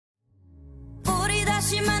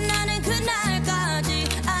다시 만나는 그날까지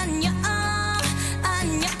안녕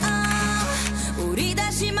안녕 우리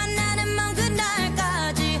다시 만나는 먼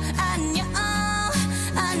그날까지 안녕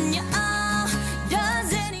안녕.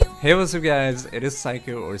 Hey, what's up guys, it is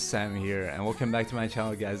Sykoo or Sam here and welcome back to my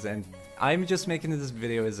channel guys, and I'm just making this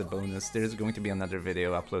video as a bonus. There's going to be another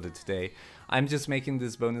video uploaded today. I'm just making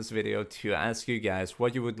this bonus video to ask you guys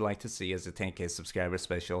what you would like to see as a 10k subscriber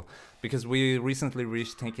special, because we recently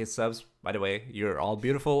reached 10k subs. By the way, you're all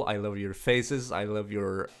beautiful, I love your faces, I love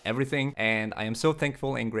your everything, and I am so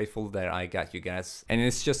thankful and grateful that I got you guys. And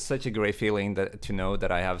it's just such a great feeling to know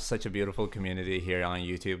that I have such a beautiful community here on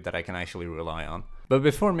YouTube that I can actually rely on. But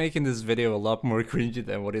before making this video a lot more cringy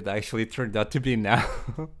than what it actually turned out to be now,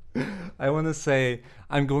 I want to say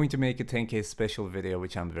I'm going to make a 10k special video,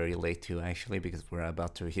 which I'm very late to actually, because we're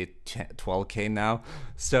about to hit 12k now.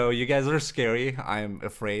 So you guys are scary, I'm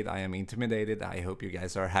afraid, I am intimidated. I hope you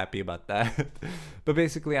guys are happy about that. But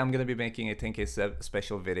basically I'm gonna be making a 10k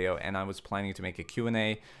special video, and I was planning to make a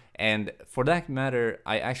Q&A. And for that matter,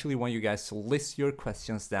 I actually want you guys to list your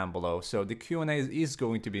questions down below. So the Q&A is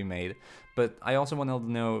going to be made, but I also want to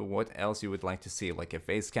know what else you would like to see, like a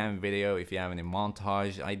face cam video, if you have any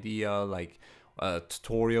montage idea, like a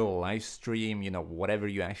tutorial, live stream, you know, whatever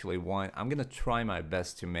you actually want. I'm gonna try my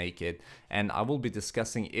best to make it, and I will be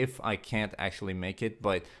discussing if I can't actually make it,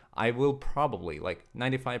 but I will probably, like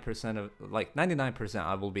 95% of, like 99%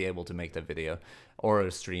 I will be able to make the video or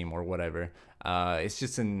a stream or whatever. It's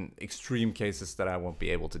just in extreme cases that I won't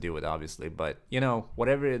be able to do it, obviously, but you know,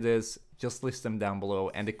 whatever it is, just list them down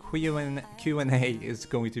below, and the Q&A is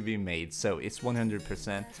going to be made, so it's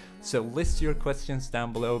 100%. So list your questions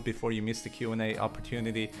down below before you miss the Q&A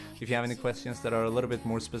opportunity. If you have any questions that are a little bit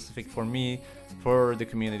more specific for me, for the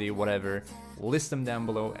community, whatever, list them down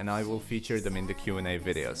below and I will feature them in the Q&A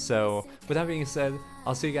video. So with that being said,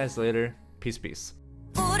 I'll see you guys later. Peace, peace.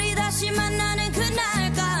 우리 다시 만나는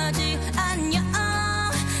그날까지